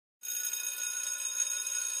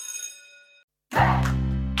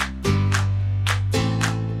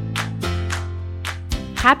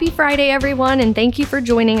Happy Friday, everyone, and thank you for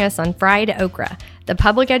joining us on Fried Okra, the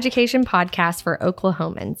public education podcast for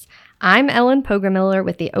Oklahomans. I'm Ellen Pogramiller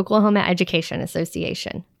with the Oklahoma Education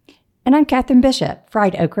Association. And I'm Catherine Bishop.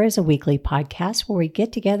 Fried Okra is a weekly podcast where we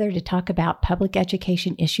get together to talk about public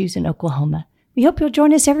education issues in Oklahoma. We hope you'll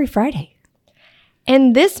join us every Friday.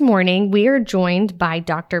 And this morning, we are joined by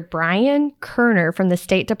Dr. Brian Kerner from the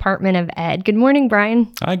State Department of Ed. Good morning,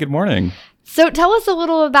 Brian. Hi, good morning. So tell us a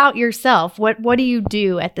little about yourself. What do you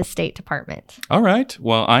do at the State Department? All right.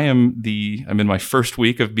 Well, I'm in my first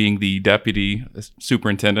week of being the Deputy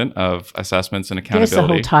Superintendent of Assessments and Accountability. Give us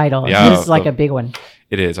the whole title. Yeah, This is like a big one.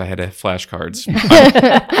 It is. I had flashcards.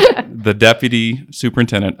 The Deputy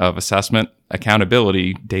Superintendent of Assessment,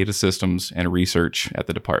 Accountability, Data Systems, and Research at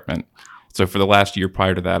the department. So for the last year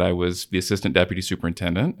prior to that, I was the Assistant Deputy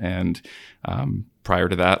Superintendent, and prior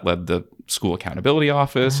to that, led the School Accountability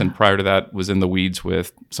Office, and prior to that, was in the weeds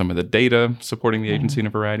with some of the data supporting the agency in a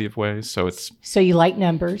variety of ways. So you like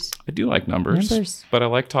numbers? I do like numbers, but I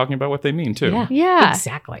like talking about what they mean too. Yeah.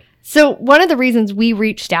 Exactly. So one of the reasons we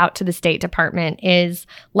reached out to the State Department is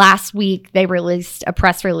last week they released a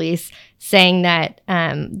press release saying that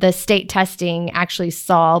the state testing actually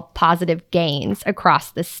saw positive gains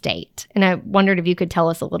across the state. And I wondered if you could tell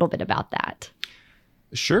us a little bit about that.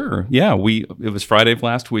 Sure. Yeah. It was Friday of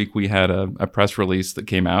last week. We had a press release that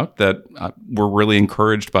came out that we're really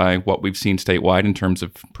encouraged by what we've seen statewide in terms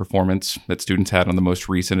of performance that students had on the most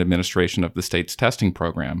recent administration of the state's testing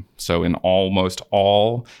program. So in almost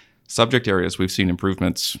all subject areas, we've seen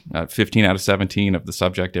improvements, 15 out of 17 of the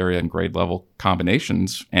subject area and grade level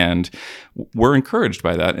combinations. And we're encouraged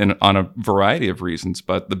by that, and on a variety of reasons.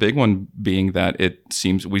 But the big one being that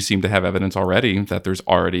we seem to have evidence already that there's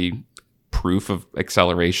already proof of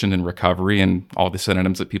acceleration and recovery and all the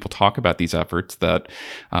synonyms that people talk about these efforts, that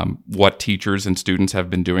what teachers and students have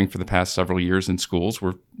been doing for the past several years in schools,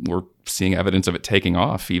 we're seeing evidence of it taking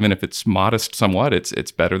off. Even if it's modest somewhat,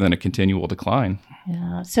 it's better than a continual decline.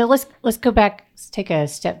 Yeah. So let's go back, let's take a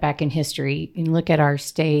step back in history and look at our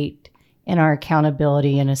state and our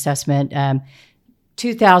accountability and assessment.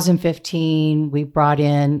 2015, we brought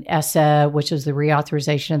in ESSA, which is the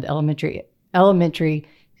reauthorization of the Elementary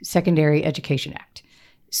Secondary Education Act.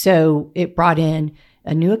 So it brought in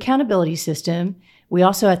a new accountability system. We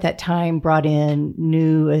also at that time brought in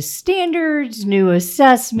new standards, new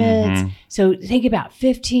assessments. Mm-hmm. So think about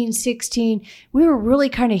 15, 16. We were really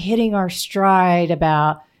kind of hitting our stride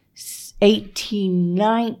about 18,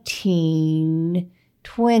 19,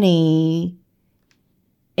 20.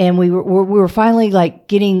 And we were finally like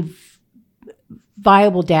getting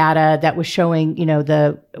viable data that was showing,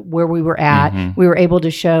 where we were at. Mm-hmm. We were able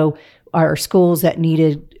to show our schools that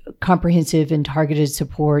needed comprehensive and targeted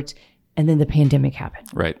supports. And then the pandemic happened.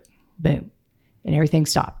 Right. Boom. And everything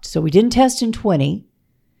stopped. So we didn't test in 20.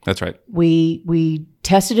 That's right. We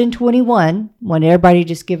tested in 21. Want everybody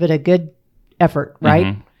just give it a good effort, right?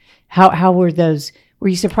 Mm-hmm. How were those? Were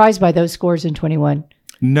you surprised by those scores in 21?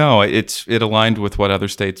 No, it aligned with what other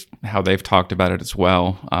states, how they've talked about it as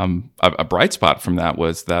well. A bright spot from that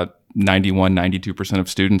was that 92% of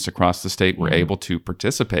students across the state were able to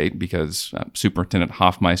participate because Superintendent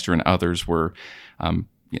Hoffmeister and others were,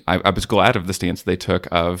 I was glad of the stance they took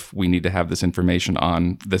of, we need to have this information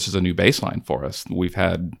on, this is a new baseline for us. We've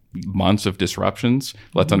had months of disruptions.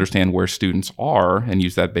 Let's understand where students are and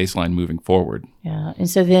use that baseline moving forward. Yeah, and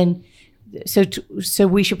so then, so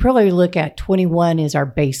we should probably look at 21 as our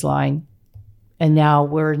baseline, and now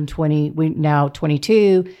we're in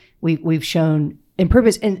 22. We've shown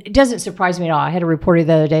improvements, and it doesn't surprise me at all. I had a reporter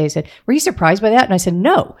the other day who said, "Were you surprised by that?" And I said,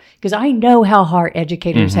 "No," because I know how hard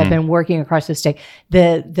educators have been working across the state.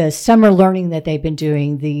 The summer learning that they've been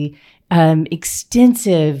doing, the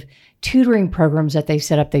extensive tutoring programs that they've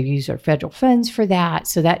set up. They've used our federal funds for that,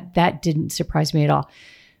 so that didn't surprise me at all.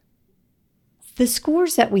 The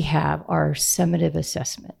scores that we have are summative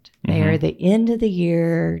assessment. They are the end of the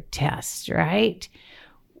year tests, right?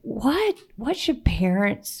 What should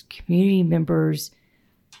parents, community members,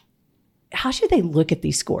 how should they look at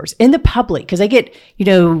these scores in the public? Because I get,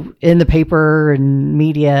 in the paper and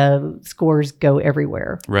media, scores go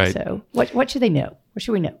everywhere. Right. So what should they know? What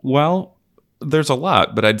should we know? Well, there's a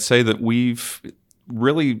lot, but I'd say that we've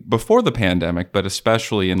really, before the pandemic, but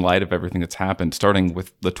especially in light of everything that's happened, starting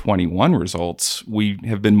with the 21 results, we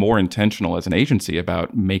have been more intentional as an agency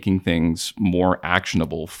about making things more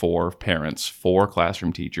actionable for parents, for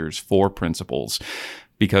classroom teachers, for principals,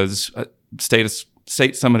 because status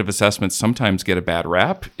state summative assessments sometimes get a bad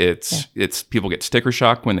rap. It's people get sticker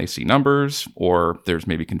shock when they see numbers, or there's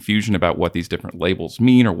maybe confusion about what these different labels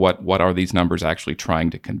mean, or what are these numbers actually trying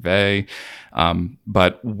to convey.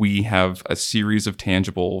 But we have a series of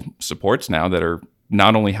tangible supports now that are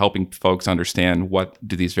not only helping folks understand what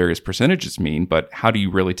do these various percentages mean, but how do you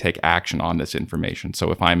really take action on this information?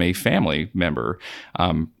 So if I'm a family member,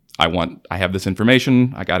 I have this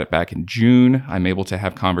information. I got it back in June. I'm able to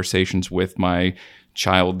have conversations with my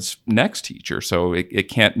child's next teacher. So it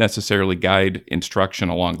can't necessarily guide instruction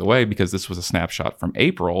along the way because this was a snapshot from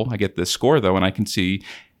April. I get this score though, and I can see,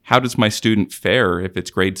 how does my student fare if it's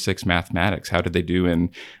grade 6 mathematics? How did they do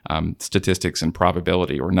in statistics and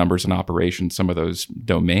probability, or numbers and operations, some of those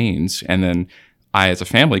domains? And then I, as a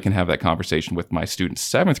family, can have that conversation with my student's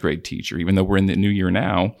 7th grade teacher, even though we're in the new year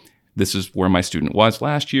now. This is where my student was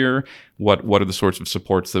last year. What are the sorts of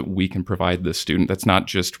supports that we can provide this student? That's not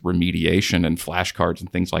just remediation and flashcards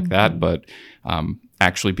and things like that, but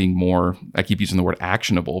actually being more, I keep using the word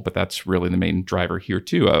actionable, but that's really the main driver here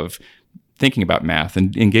too, of thinking about math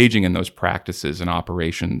and engaging in those practices and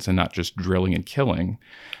operations and not just drilling and killing.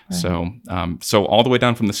 Right. So all the way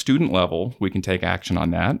down from the student level, we can take action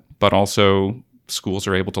on that, but also schools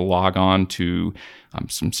are able to log on to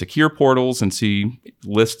some secure portals and see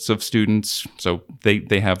lists of students. So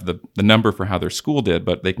they have the number for how their school did,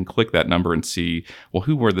 but they can click that number and see, well,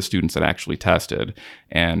 who were the students that actually tested?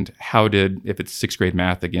 And if it's 6th grade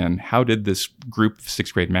math again, how did this group of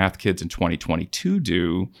 6th grade math kids in 2022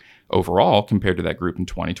 do overall compared to that group in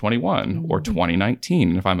 2021 or 2019?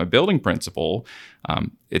 And if I'm a building principal,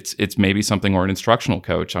 it's maybe something, or an instructional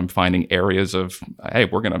coach, I'm finding areas of, hey,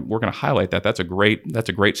 we're gonna highlight that. That's a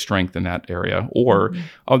great strength in that area. Or,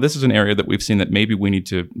 oh, this is an area that we've seen that maybe we need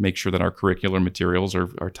to make sure that our curricular materials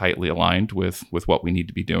are tightly aligned with what we need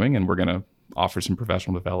to be doing, and we're gonna offer some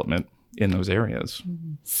professional development in those areas.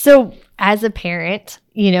 So as a parent,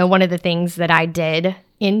 one of the things that I did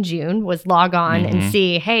in June was log on and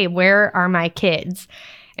see, hey, where are my kids?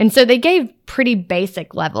 And so they gave pretty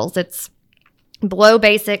basic levels. It's below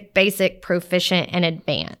basic, proficient, and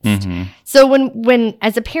advanced. So when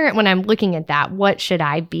as a parent, when I'm looking at that, what should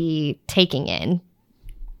I be taking in?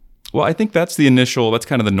 Well, I think that's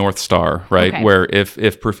kind of the North Star, right? Okay. Where if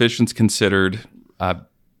proficient's considered, I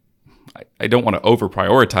don't want to over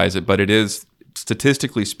prioritize it, but it is,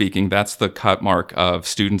 statistically speaking, that's the cut mark of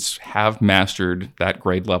students have mastered that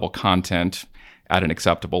grade level content at an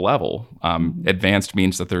acceptable level. Advanced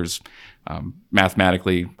means that there's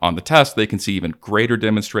mathematically on the test, they can see even greater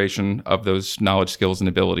demonstration of those knowledge, skills, and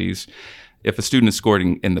abilities. If a student is scored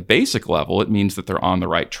in the basic level, it means that they're on the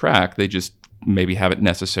right track. They just maybe haven't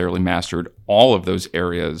necessarily mastered all of those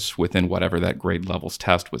areas within whatever that grade levels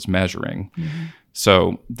test was measuring.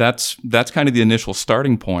 So that's kind of the initial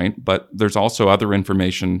starting point, but there's also other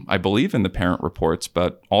information, I believe, in the parent reports,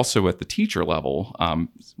 but also at the teacher level.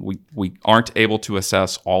 We aren't able to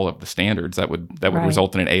assess all of the standards. That would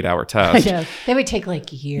result in an 8-hour test. I know. They would take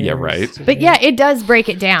like years. Yeah, right. But yeah, it does break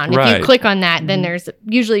it down. Right. If you click on that, then there's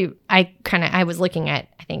usually, I was looking at,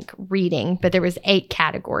 I think, reading, but there was 8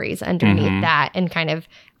 categories underneath that, and kind of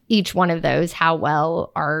each one of those, how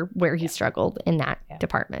well or where he struggled in that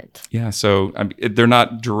department. Yeah, so they're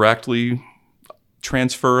not directly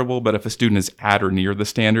transferable, but if a student is at or near the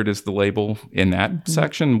standard is the label in that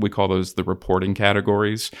section, we call those the reporting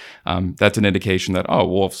categories. That's an indication that,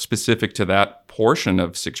 specific to that portion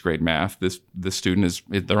of 6th grade math, this student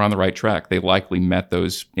they're on the right track. They likely met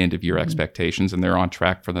those end of year expectations, and they're on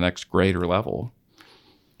track for the next grade or level.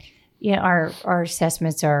 Yeah, our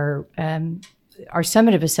assessments are our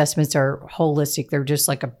summative assessments are holistic. They're just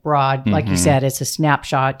like a broad, like you said, it's a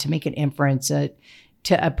snapshot to make an inference to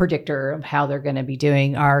a predictor of how they're going to be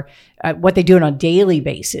doing. What they do on a daily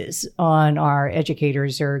basis on our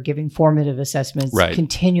educators are giving formative assessments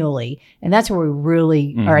continually. And that's where we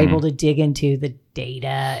really are able to dig into the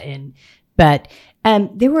data. But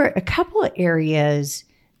there were a couple of areas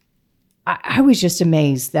I was just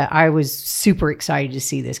amazed that I was super excited to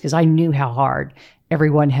see this because I knew how hard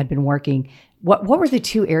everyone had been working. What were the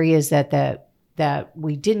 2 areas that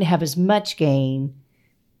we didn't have as much gain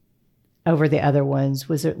over the other ones?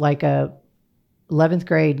 Was it like a 11th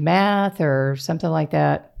grade math or something like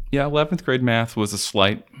that? Yeah, 11th grade math was a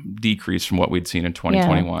slight decrease from what we'd seen in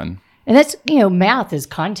 2021. Yeah. And that's, math is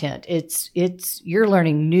content. It's you're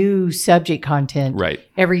learning new subject content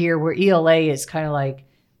every year, where ELA is kind of like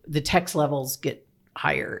the text levels get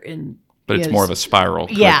higher, but it's more of a spiral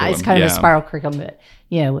curriculum. Yeah, it's kind of a spiral curriculum. But,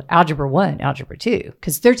 Algebra 1, Algebra 2,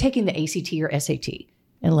 because they're taking the ACT or SAT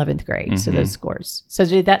in 11th grade, so those scores. So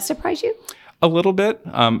did that surprise you? A little bit,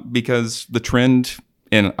 because the trend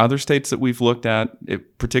in other states that we've looked at,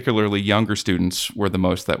 particularly younger students were the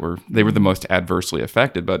most adversely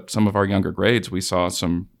affected. But some of our younger grades, we saw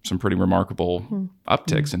some pretty remarkable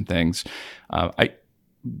upticks in things.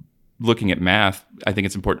 Looking at math, I think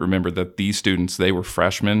it's important to remember that these students, they were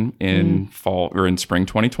freshmen in fall or in spring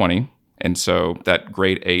 2020. And so that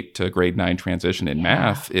grade 8 to grade 9 transition in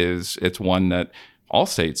math it's one that all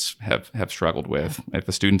states have struggled with. If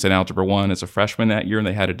a student's in Algebra 1 as a freshman that year and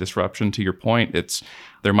they had a disruption, to your point,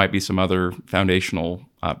 there might be some other foundational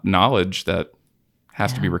knowledge that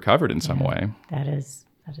has to be recovered in some way. That is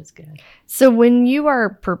good. So when you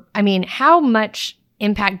are, how much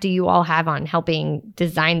impact do you all have on helping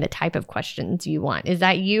design the type of questions you want? Is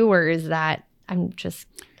that you, or is that, I'm just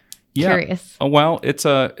curious. Well, it's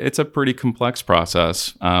a pretty complex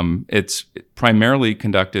process. It's primarily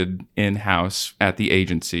conducted in-house at the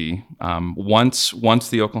agency. Once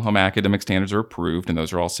the Oklahoma academic standards are approved, and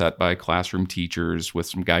those are all set by classroom teachers with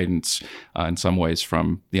some guidance in some ways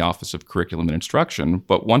from the Office of Curriculum and Instruction.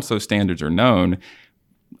 But once those standards are known,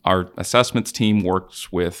 our assessments team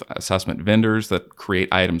works with assessment vendors that create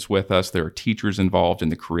items with us. There are teachers involved in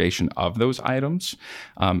the creation of those items.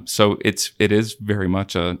 So it is very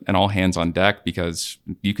much an all hands on deck, because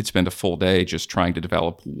you could spend a full day just trying to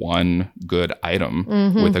develop one good item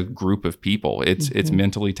with a group of people. It's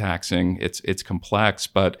mentally taxing. It's complex,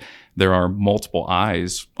 but there are multiple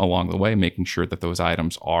eyes along the way making sure that those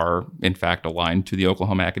items are in fact aligned to the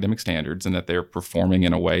Oklahoma academic standards and that they're performing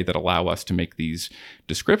in a way that allow us to make these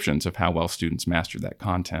descriptions of how well students master that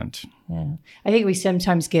content. Yeah. I think we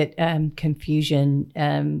sometimes get confusion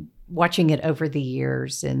watching it over the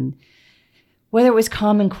years, and whether it was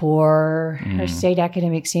Common Core or state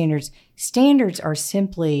academic standards. Standards are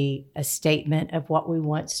simply a statement of what we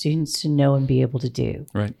want students to know and be able to do.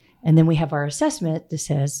 Right. And then we have our assessment that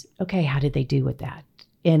says, okay, how did they do with that?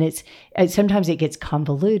 And sometimes it gets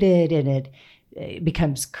convoluted and it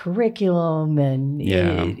becomes curriculum, and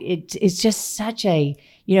it's just such a,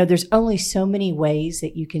 there's only so many ways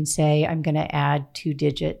that you can say, I'm going to add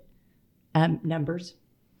 2-digit numbers.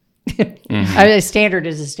 A standard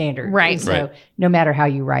is a standard. Right. And so no matter how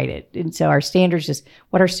you write it. And so our standards just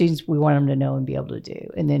what our students, we want them to know and be able to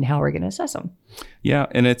do, and then how we're going to assess them. Yeah.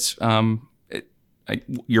 And it's,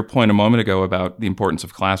 your point a moment ago about the importance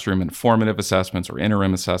of classroom and formative assessments or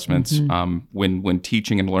interim assessments. When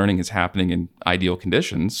teaching and learning is happening in ideal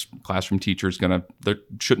conditions, classroom teachers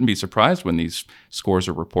shouldn't be surprised when these scores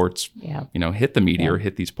or reports, hit the media or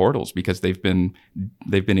hit these portals, because they've been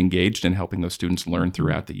engaged in helping those students learn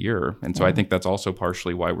throughout the year. And so I think that's also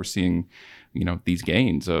partially why we're seeing, these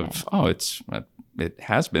gains of it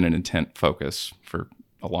has been an intent focus for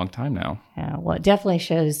a long time now. Yeah, well, it definitely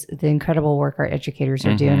shows the incredible work our educators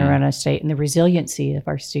are doing around our state, and the resiliency of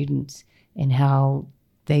our students, and how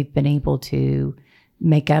they've been able to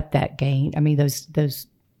make up that gain. I mean,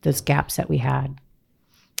 those gaps that we had.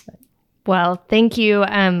 Well, thank you.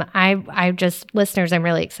 I just, listeners, I'm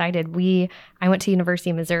really excited. I went to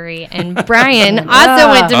University of Missouri, and Brian also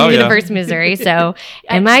went to University of Missouri. So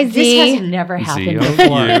MIZ. This has never happened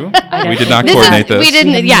before. We did not coordinate this. We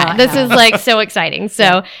didn't. Yeah, this is like so exciting.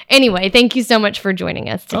 So anyway, thank you so much for joining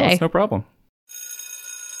us today. Oh, it's no problem.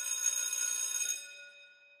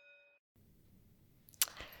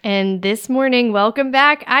 And this morning, welcome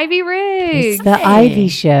back, Ivy Riggs. It's the Ivy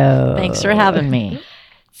Show. Thanks for having me.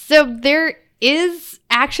 So there is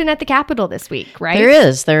action at the Capitol this week, right? There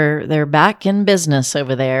is. They're back in business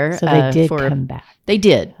over there. So they did come back. They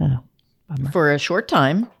did. Oh, bummer. For a short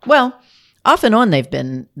time. Well, off and on they've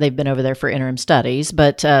been over there for interim studies,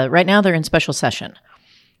 but right now they're in special session.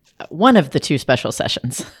 One of the two special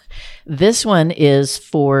sessions. This one is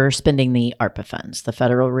for spending the ARPA funds, the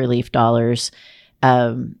federal relief dollars.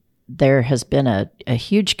 There has been a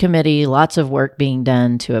huge committee, lots of work being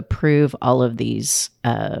done to approve all of these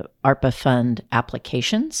ARPA fund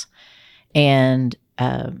applications. And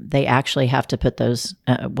they actually have to put those,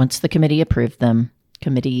 once the committees approved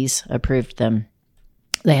them,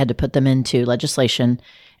 they had to put them into legislation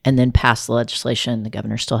and then pass the legislation. The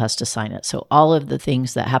governor still has to sign it. So all of the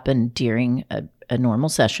things that happen during a normal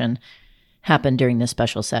session happen during this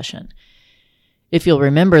special session. If you'll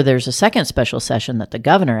remember, there's a second special session that the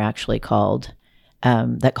governor actually called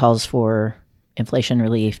that calls for inflation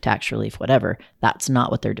relief, tax relief, whatever. That's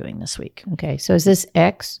not what they're doing this week. Okay, so is this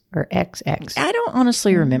X or XX? I don't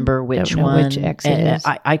honestly remember which one. Which X it is.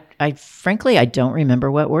 I frankly, I don't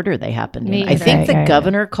remember what order they happened in. Me I think either. the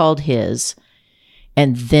governor called his,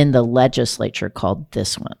 and then the legislature called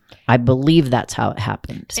this one. I believe that's how it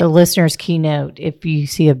happened. So listeners, keynote, if you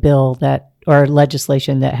see a bill or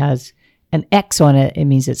legislation that has an X on it, it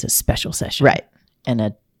means it's a special session. Right.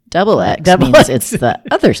 And Double X Double means X. it's the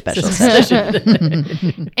other special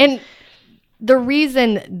session. And the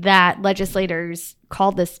reason that legislators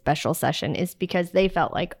called this special session is because they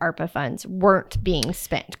felt like ARPA funds weren't being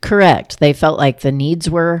spent. Correct. They felt like the needs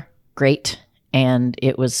were great, and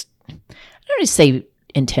it was, I don't want to say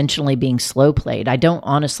intentionally being slow played. I don't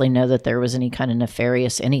honestly know that there was any kind of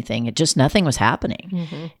nefarious anything. It just, nothing was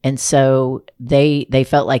happening. And so they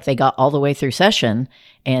felt like they got all the way through session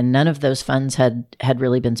and none of those funds had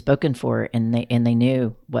really been spoken for. And they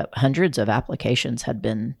knew what hundreds of applications had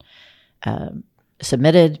been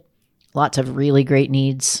submitted, lots of really great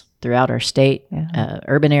needs throughout our state,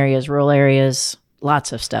 urban areas, rural areas,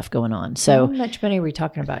 lots of stuff going on. So how much money are we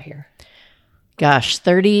talking about here? gosh,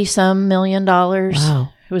 $30-some million Wow.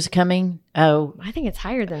 was coming. Oh, I think it's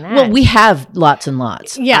higher than that. well, we have lots and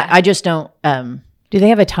lots. Yeah. I just don't. Do they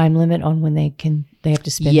have a time limit on when they have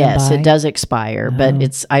to spend Yes, them by? it does expire, but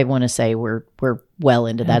it's. I want to say we're well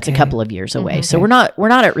into that. It's a couple of years away, so we're not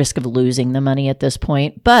at risk of losing the money at this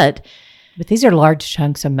point. But these are large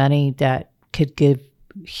chunks of money that could give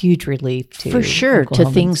huge relief to for sure, to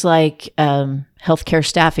Oklahomans. things like healthcare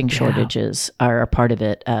staffing shortages are a part of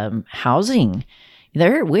it. Housing,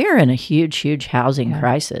 we're in a huge housing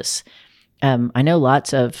crisis. I know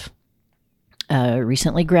lots of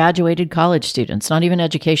recently graduated college students, not even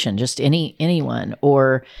education, just anyone,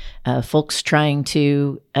 or folks trying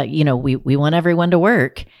to, we want everyone to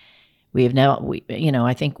work. We have now,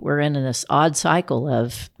 I think we're in this odd cycle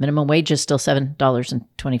of minimum wage is still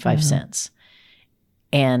 $7.25.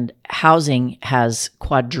 And housing has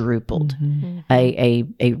quadrupled. A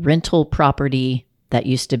rental property that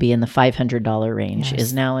used to be in the $500 range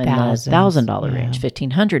is now in the $1,000 range,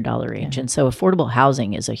 $1,500 range. And so affordable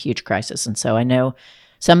housing is a huge crisis. And so I know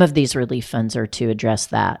some of these relief funds are to address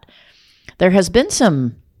that. There has been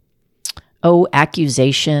some,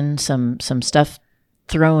 accusation, some stuff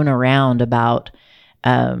thrown around about,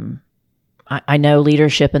 I know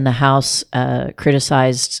leadership in the House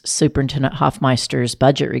criticized Superintendent Hoffmeister's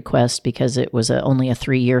budget request because it was only a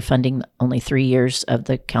 3-year funding, only 3 years of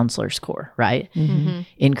the counselor's corps, right?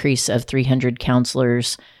 Increase of 300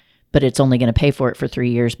 counselors, but it's only going to pay for it for 3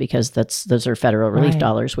 years because those are federal relief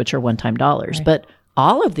dollars, which are one-time dollars. But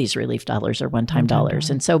all of these relief dollars are one-time dollars.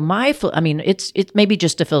 And so it's maybe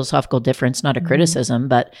just a philosophical difference, not a criticism,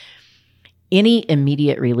 but any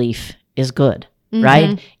immediate relief is good.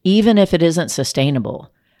 Right? Even if it isn't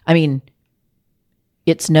sustainable. I mean,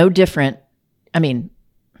 it's no different. I mean,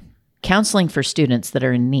 counseling for students that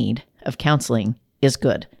are in need of counseling is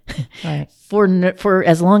good for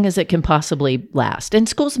as long as it can possibly last. And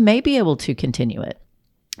schools may be able to continue it.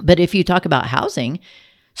 But if you talk about housing,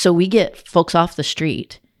 so we get folks off the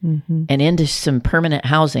street and into some permanent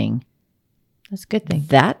housing. That's a good thing.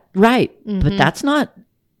 But that's not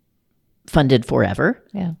funded forever.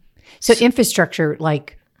 Yeah. So infrastructure,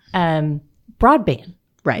 like broadband,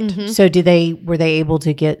 right? So were they able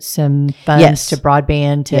to get some funds to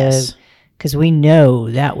broadband because we know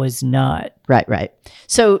that was not right.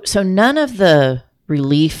 So none of the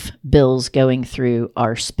relief bills going through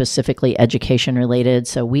are specifically education related.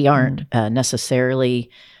 So we aren't necessarily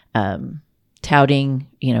touting,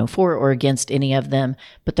 for or against any of them,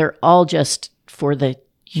 but they're all just for the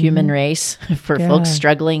human race, for folks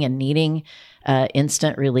struggling and needing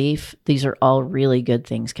instant relief. These are all really good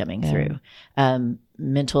things coming through.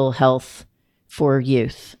 Mental health for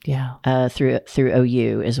youth through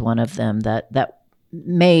OU is one of them that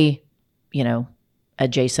may,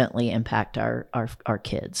 adjacently impact our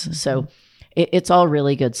kids. So it's all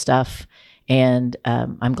really good stuff. And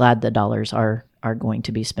I'm glad the dollars are going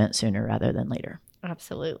to be spent sooner rather than later.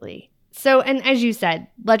 Absolutely. So, and as you said,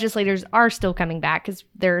 legislators are still coming back because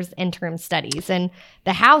there's interim studies, and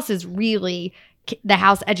the House the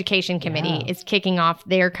House Education Committee is kicking off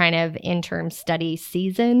their kind of interim study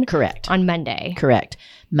season. Correct. On Monday. Correct.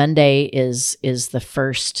 Monday is the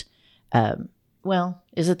first.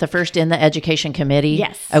 Is it the first in the Education Committee?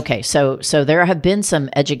 Yes. Okay. So there have been some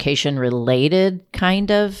education related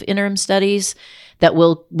kind of interim studies that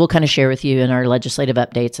we'll kind of share with you in our legislative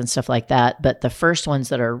updates and stuff like that. But the first ones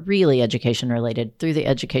that are really education related through the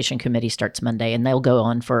Education Committee starts Monday, and they'll go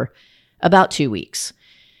on for about 2 weeks.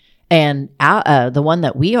 And the one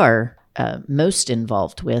that we are most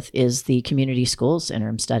involved with is the Community Schools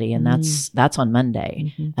Interim Study, and that's on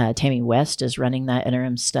Monday. Tammy West is running that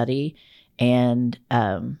interim study, and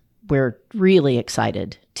we're really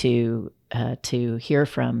excited to hear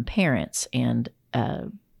from parents and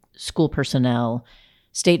school personnel,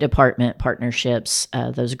 State Department partnerships.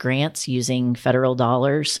 Those grants using federal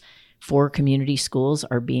dollars for community schools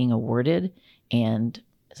are being awarded, and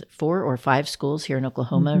is it 4 or 5 schools here in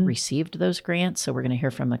Oklahoma received those grants. So we're going to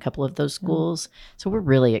hear from a couple of those schools. So we're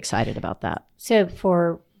really excited about that. So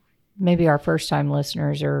for maybe our first-time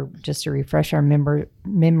listeners, or just to refresh our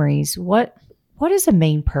memories, what is the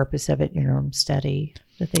main purpose of an interim study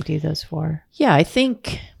that they do those for? Yeah, I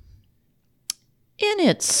think in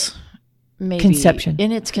its conception,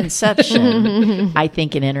 I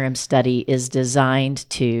think an interim study is designed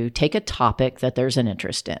to take a topic that there's an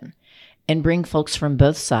interest in and bring folks from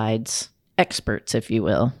both sides, experts, if you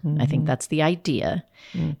will. I think that's the idea,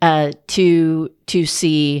 to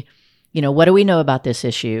see, what do we know about this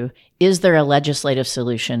issue? Is there a legislative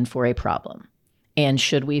solution for a problem? And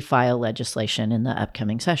should we file legislation in the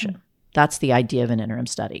upcoming session? That's the idea of an interim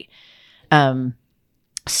study.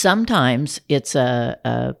 Sometimes it's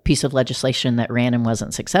a piece of legislation that ran and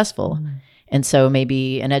wasn't successful. And so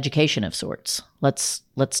maybe an education of sorts. Let's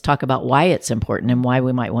talk about why it's important and why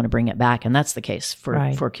we might want to bring it back. And that's the case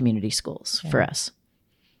for community schools for us.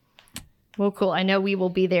 Well, cool. I know we will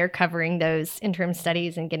be there covering those interim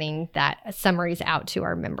studies and getting that summaries out to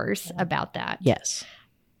our members about that. Yes.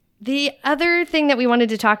 The other thing that we wanted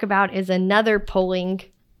to talk about is another polling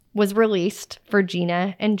was released for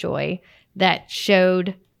Gina and Joy that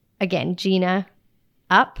showed, again, Gina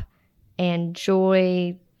up and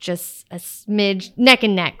Joy just a smidge neck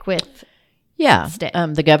and neck with Stitt.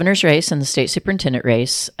 The governor's race and the state superintendent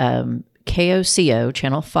race. KOCO,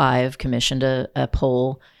 Channel 5, commissioned a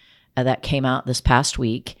poll that came out this past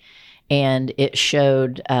week. And it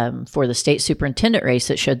showed, for the state superintendent race,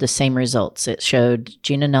 it showed the same results. It showed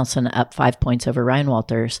Gina Nelson up 5 points over Ryan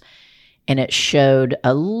Walters. And it showed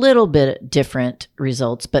a little bit different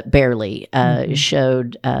results, but barely. It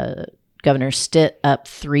showed Governor Stitt up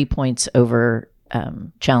 3 points over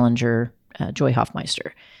challenger Joy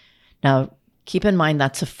Hoffmeister. Now, keep in mind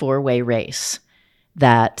that's a 4-way race,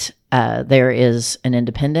 that there is an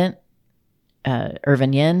independent,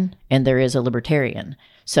 Irvin Yin, and there is a libertarian.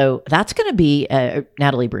 So that's going to be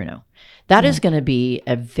Natalie Bruno. That is going to be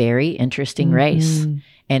a very interesting race.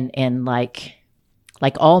 And like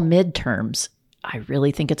all midterms, I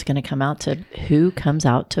really think it's going to come out to who comes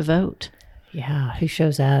out to vote. Yeah, who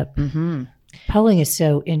shows up. Polling is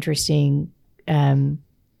so interesting.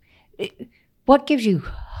 What gives you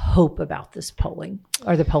hope about this polling,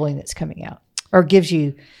 or the polling that's coming out, or gives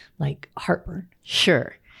you like heartburn?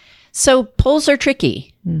 Sure. So polls are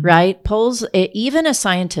tricky, right? Polls, even a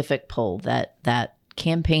scientific poll that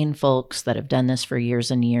campaign folks that have done this for years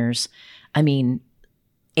and years,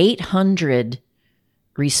 800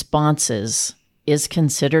 responses is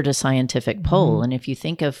considered a scientific poll. And if you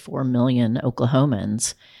think of 4 million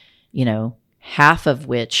Oklahomans, half of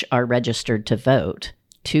which are registered to vote,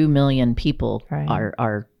 2 million people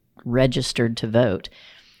are registered to vote.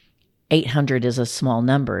 800 is a small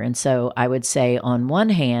number. And so I would say on one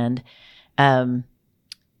hand,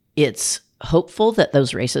 it's hopeful that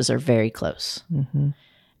those races are very close.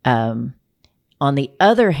 On the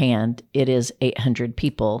other hand, it is 800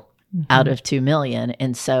 people out of 2 million.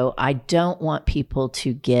 And so I don't want people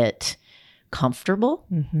to get comfortable.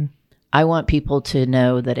 I want people to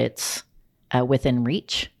know that it's within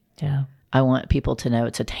reach. Yeah. I want people to know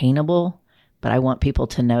it's attainable. But I want people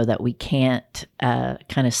to know that we can't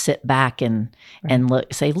kind of sit back and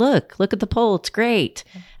look at the poll. It's great.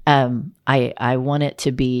 I want it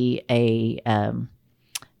to be a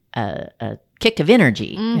kick of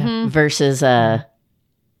energy versus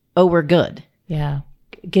we're good. Yeah,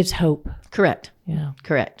 it gives hope. Correct. Yeah,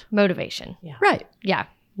 correct. Motivation. Yeah. Right. Yeah.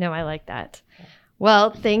 No, I like that.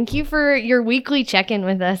 Well, thank you for your weekly check-in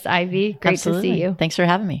with us, Ivy. Great Absolutely. to see you. Thanks for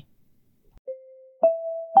having me.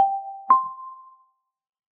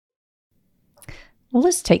 Well,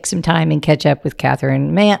 let's take some time and catch up with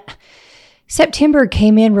Catherine. Man, September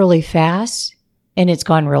came in really fast, and it's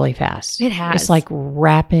gone really fast. It has. It's like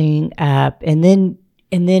wrapping up, and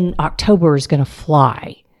then October is going to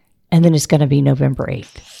fly, and then it's going to be November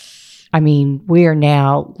 8th.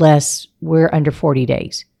 We're under 40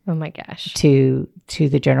 days. Oh my gosh. To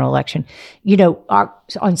the general election.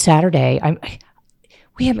 On Saturday,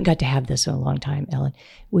 we haven't got to have this in a long time, Ellen.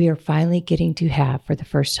 We are finally getting to have, for the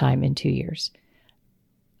first time in 2 years,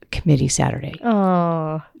 committee Saturday.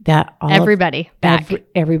 Oh, that everybody's back.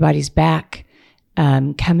 Everybody's back,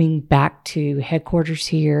 coming back to headquarters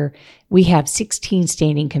here. We have 16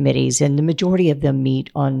 standing committees, and the majority of them meet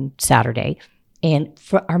on Saturday. And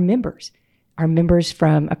for our members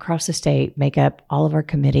from across the state make up all of our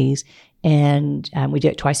committees. And we do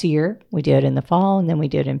it twice a year. We do it in the fall, and then we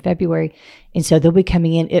do it in February. And so they'll be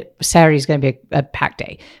coming in. Saturday is going to be a packed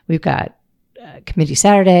day. We've got committee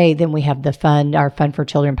Saturday. Then we have our Fund for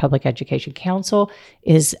Children Public Education Council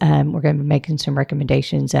is, we're going to be making some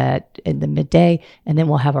recommendations in the midday, and then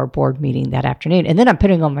we'll have our board meeting that afternoon. And then I'm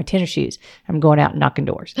putting on my tennis shoes. I'm going out and knocking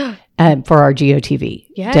doors for our GOTV.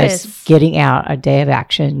 Yes. Just getting out a day of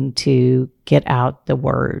action to get out the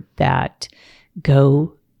word that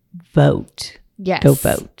go vote. Yes. Go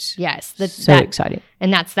vote. Yes. So exciting.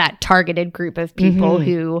 And that's that targeted group of people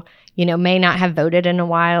who, may not have voted in a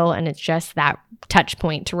while. And it's just that touch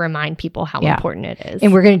point to remind people how important it is.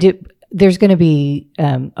 And there's going to be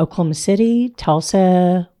Oklahoma City,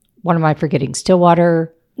 Tulsa, what am I forgetting?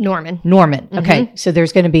 Stillwater. Norman. Okay. So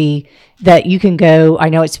there's going to be that you can go. I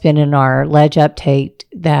know it's been in our Ledge update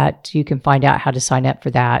that you can find out how to sign up for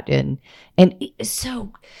that. And it's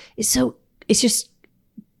just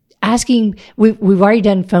asking, we've already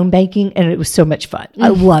done phone banking and it was so much fun. I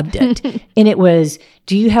loved it. And it was,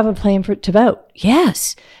 do you have a plan to vote?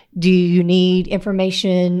 Yes. Do you need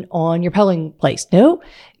information on your polling place? No.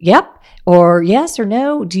 Yep. Or yes or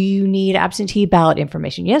no. Do you need absentee ballot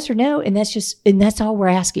information? Yes or no. And that's all we're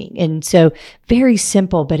asking. And so very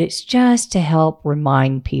simple, but it's just to help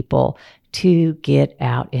remind people to get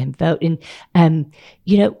out and vote. And,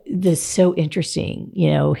 this is so interesting,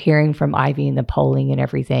 hearing from Ivy and the polling and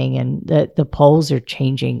everything, and the polls are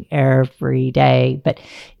changing every day. But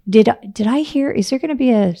did I hear, is there going to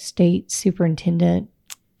be a state superintendent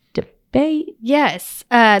debate? Yes.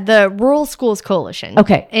 The Rural Schools Coalition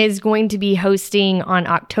is going to be hosting on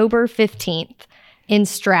October 15th. In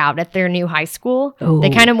Stroud at their new high school. Oh. They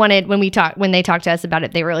kind of wanted, when they talked to us about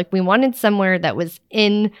it, they were like, we wanted somewhere that was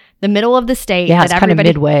in the middle of the state. Yeah, it's kind of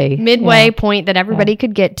midway point that everybody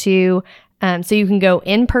could get to. So you can go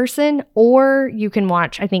in person or you can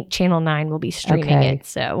watch, I think Channel 9 will be streaming it.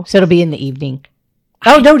 So it'll be in the evening.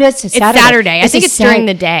 Oh, no, it's Saturday. I think it's during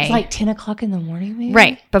the day. It's like 10 o'clock in the morning, maybe?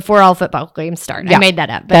 Right, before all football games start. Yeah. I made that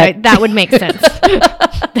up, but that would make sense.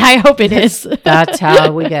 I hope it is. That's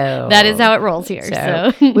how we go. That is how it rolls here.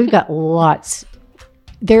 So we've got lots.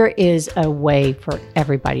 There is a way for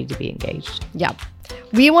everybody to be engaged. Yep.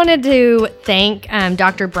 We wanted to thank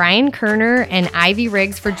Dr. Brian Kerner and Ivy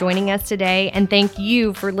Riggs for joining us today, and thank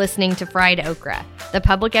you for listening to Fried Okra, the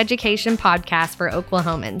public education podcast for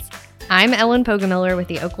Oklahomans. I'm Ellen Poggemiller with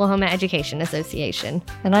the Oklahoma Education Association.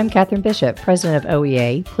 And I'm Catherine Bishop, president of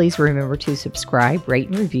OEA. Please remember to subscribe, rate,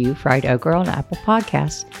 and review Fried Okra on Apple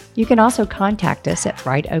Podcasts. You can also contact us at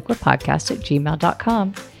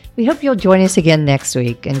friedokrapodcast@gmail.com. We hope you'll join us again next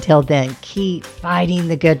week. Until then, keep fighting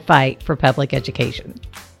the good fight for public education.